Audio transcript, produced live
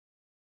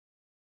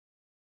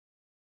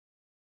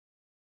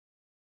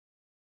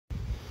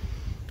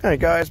Hey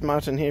guys,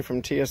 Martin here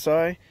from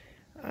TSI.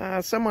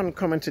 Someone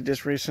commented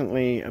just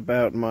recently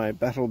about my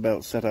battle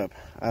belt setup,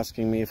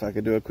 asking me if I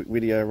could do a quick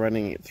video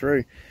running it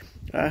through.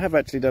 I have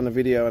actually done a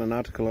video and an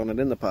article on it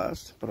in the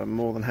past, but I'm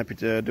more than happy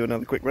to do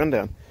another quick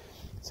rundown.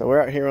 So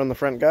we're out here on the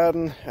front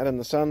garden, out in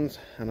the sun,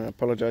 and I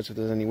apologise if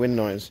there's any wind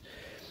noise.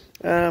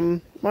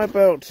 My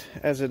belt,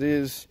 as it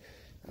is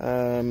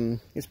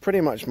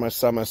pretty much my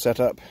summer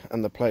setup,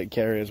 and the plate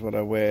carrier is what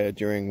I wear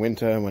during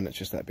winter when it's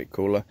just that bit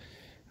cooler.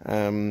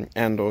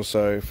 And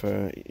also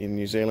in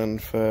New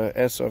Zealand for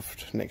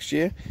Airsoft next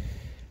year.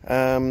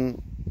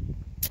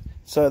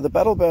 So the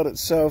battle belt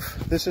itself,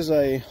 this is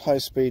a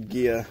high-speed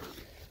gear.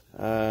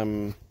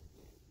 Can't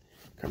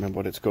remember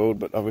what it's called,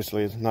 but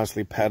obviously it's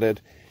nicely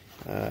padded.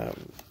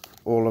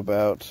 All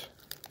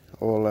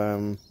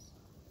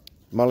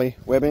molly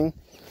webbing.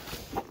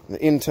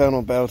 The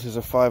internal belt is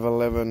a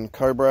 511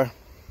 Cobra.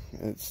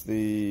 It's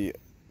the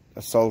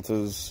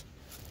assaulter's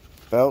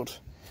belt.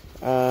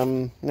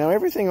 Now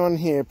everything on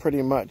here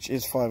pretty much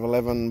is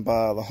 511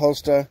 bar the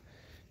holster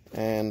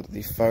and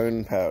the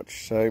phone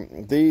pouch. So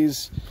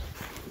these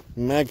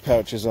mag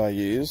pouches I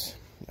use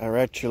are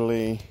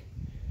actually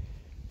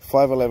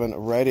 511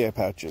 radio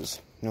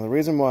pouches. Now the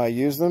reason why I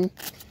use them,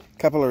 a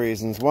couple of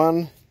reasons.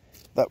 One,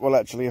 that will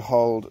actually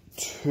hold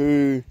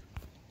 2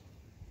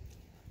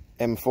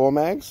 M4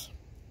 mags,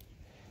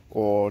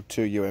 or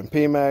 2 UMP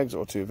mags,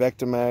 or 2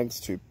 Vector mags,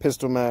 2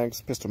 pistol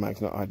mags. Pistol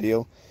mags not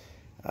ideal.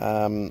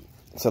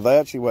 So they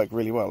actually work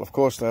really well. Of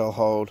course they'll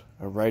hold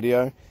a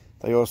radio.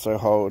 They also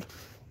hold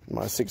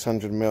my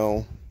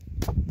 600ml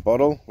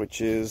bottle, which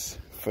is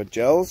for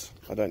gels.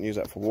 I don't use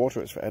that for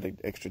water, it's for adding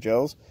extra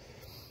gels.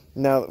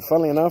 Now,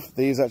 funnily enough,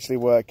 these actually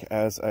work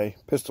as a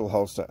pistol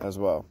holster as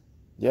well.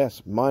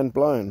 Yes, mind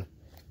blown.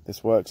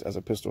 This works as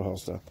a pistol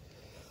holster.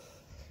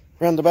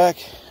 Around the back,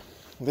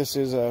 this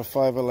is a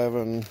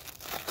 511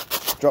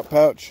 drop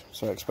pouch,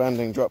 so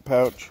expanding drop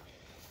pouch.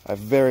 I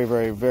very,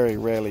 very, very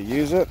rarely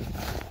use it.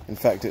 In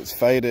fact, it's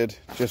faded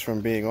just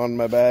from being on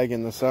my bag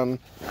in the sun,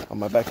 on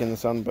my back in the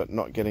sun, but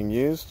not getting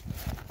used.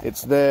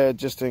 It's there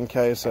just in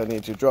case I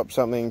need to drop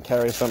something,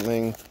 carry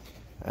something,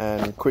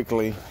 and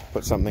quickly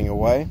put something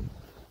away.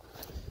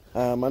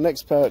 My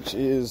next pouch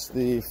is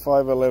the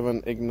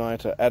 511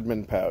 Igniter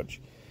admin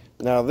pouch.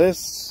 Now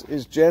this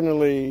is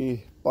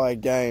generally by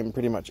game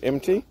pretty much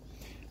empty.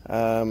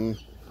 I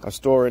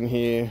store in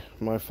here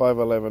my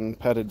 511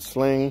 padded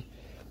sling,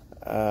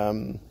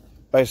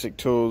 basic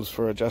tools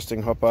for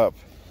adjusting hop up,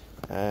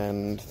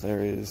 and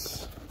there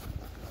is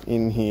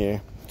in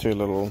here 2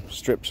 little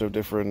strips of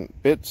different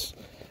bits.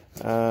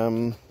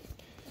 Now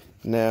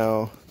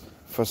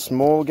for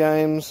small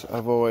games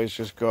I've always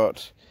just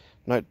got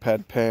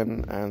notepad,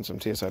 pen and some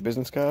TSI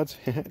business cards.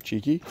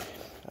 Cheeky.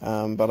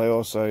 But I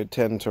also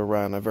tend to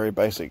run a very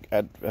basic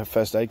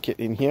first aid kit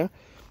in here.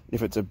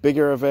 If it's a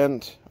bigger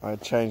event, I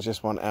change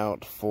this one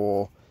out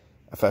for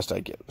a first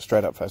aid kit,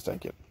 straight up first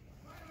aid kit.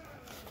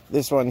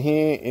 This one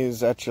here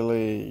is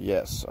actually,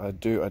 yes, I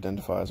do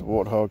identify as a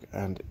warthog,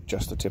 and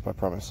just a tip, I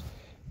promise.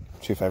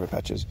 2 favourite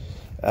patches.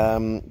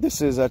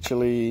 This is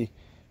actually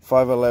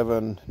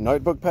 511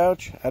 notebook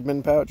pouch,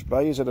 admin pouch, but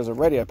I use it as a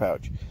radio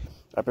pouch.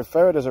 I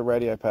prefer it as a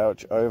radio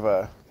pouch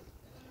over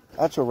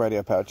actual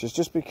radio pouches,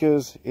 just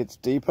because it's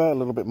deeper, a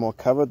little bit more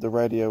covered. The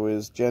radio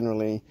is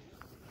generally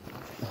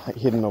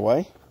hidden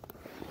away.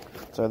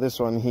 So this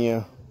one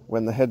here,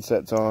 when the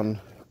headset's on,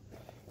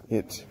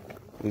 it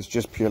is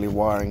just purely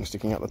wiring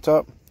sticking out the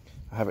top.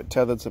 I have it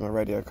tethered so my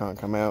radio can't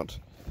come out,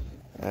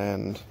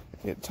 and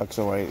it tucks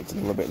away. It's a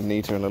little bit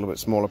neater and a little bit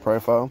smaller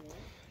profile.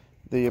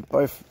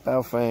 Both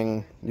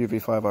Baofeng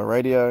UV5R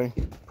radio,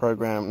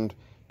 programmed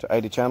to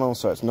 80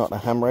 channels, so it's not a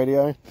ham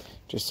radio.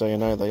 Just so you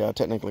know, they are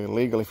technically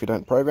illegal if you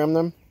don't program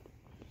them.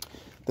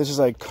 This is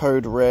a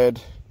code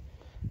red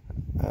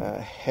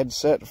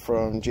headset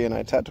from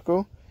G&A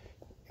Tactical.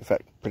 In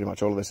fact, pretty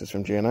much all of this is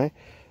from G&A.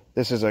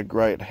 This is a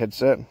great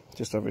headset,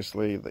 just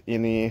obviously the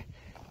in-ear.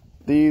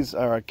 These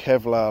are a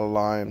Kevlar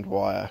lined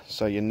wire,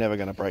 so you're never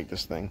going to break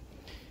this thing.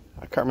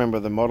 I can't remember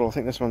the model. I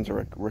think this one's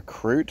a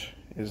Recruit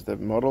is the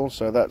model,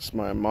 so that's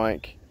my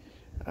mic.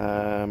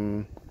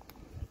 And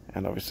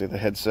obviously the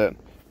headset.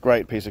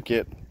 Great piece of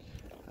kit.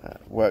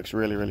 Works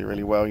really, really,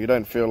 really well. You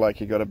don't feel like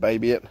you got to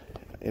baby it.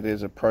 It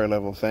is a pro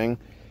level thing.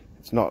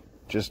 It's not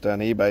just an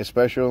eBay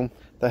special.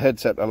 The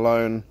headset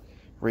alone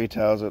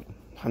retails at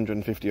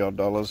 $150 odd.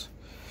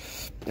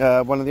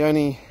 One of the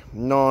only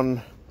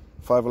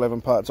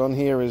non-511 parts on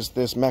here is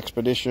this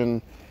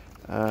Maxpedition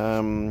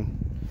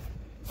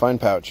phone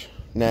pouch.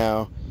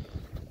 Now,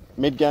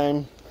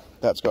 mid-game,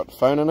 that's got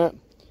phone in it.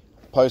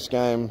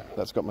 Post-game,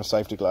 that's got my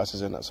safety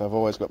glasses in it. So I've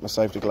always got my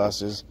safety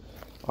glasses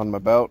on my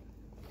belt.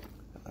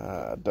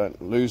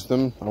 Don't lose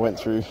them. I went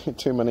through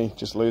too many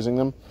just losing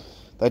them.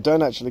 They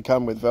don't actually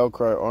come with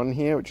Velcro on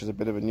here, which is a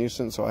bit of a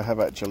nuisance, so I have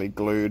actually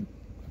glued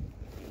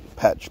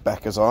patch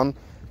backers on,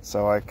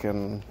 so I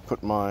can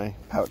put my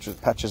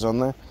patches on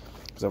there,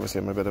 because obviously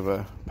I'm a bit of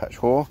a patch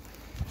whore.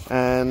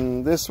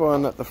 And this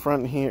one at the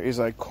front here is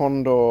a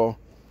Condor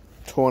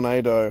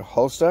Tornado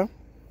holster.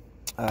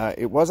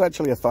 It was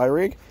actually a thigh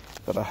rig,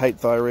 but I hate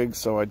thigh rigs,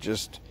 so I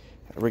just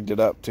rigged it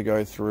up to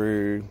go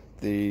through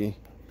the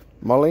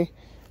molly.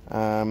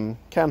 Can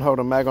hold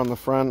a mag on the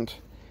front,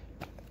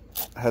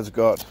 has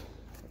got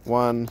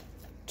 1,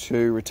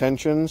 2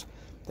 retentions,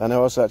 and I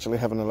also actually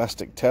have an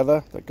elastic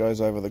tether that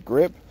goes over the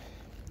grip,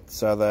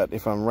 so that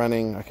if I'm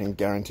running I can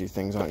guarantee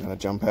things aren't going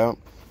to jump out.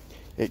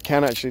 It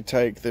can actually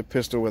take the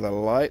pistol with a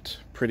light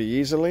pretty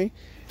easily,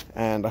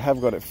 and I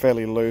have got it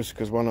fairly loose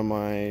because one of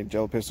my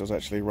gel pistols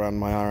actually run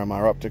my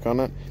RMR optic on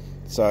it,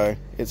 so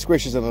it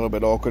squishes a little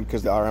bit awkward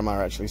because the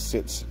RMR actually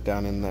sits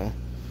down in there.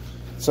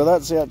 So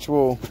that's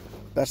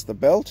the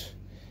belt.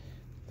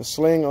 The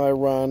sling I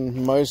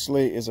run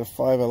mostly is a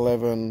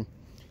 511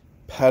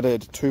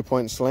 padded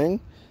 2-point sling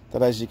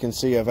that, as you can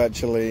see, I've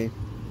actually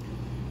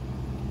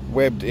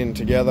webbed in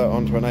together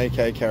onto an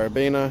AK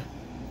carabiner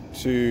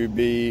to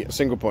be a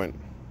single point.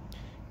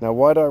 Now,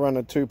 why do I run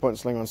a 2-point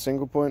sling on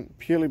single point?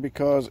 Purely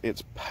because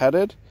it's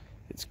padded,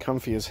 it's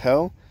comfy as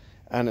hell,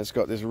 and it's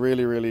got this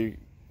really, really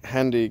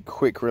handy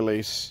quick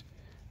release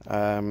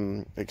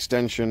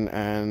extension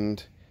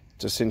and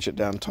to cinch it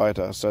down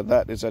tighter. So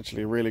that is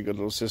actually a really good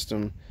little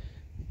system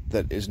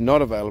that is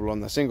not available on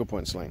the single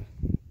point sling.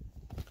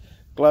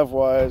 Glove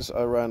wise,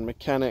 I run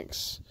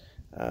Mechanics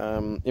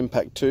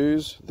Impact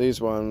 2s.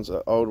 These ones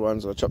are old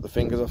ones that I chopped the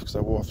fingers off because I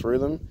wore through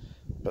them,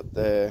 but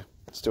they're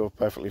still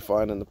perfectly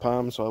fine in the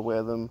palm, so I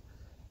wear them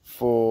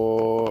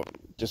for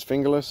just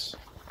fingerless.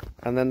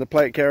 And then the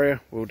plate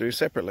carrier we'll do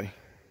separately.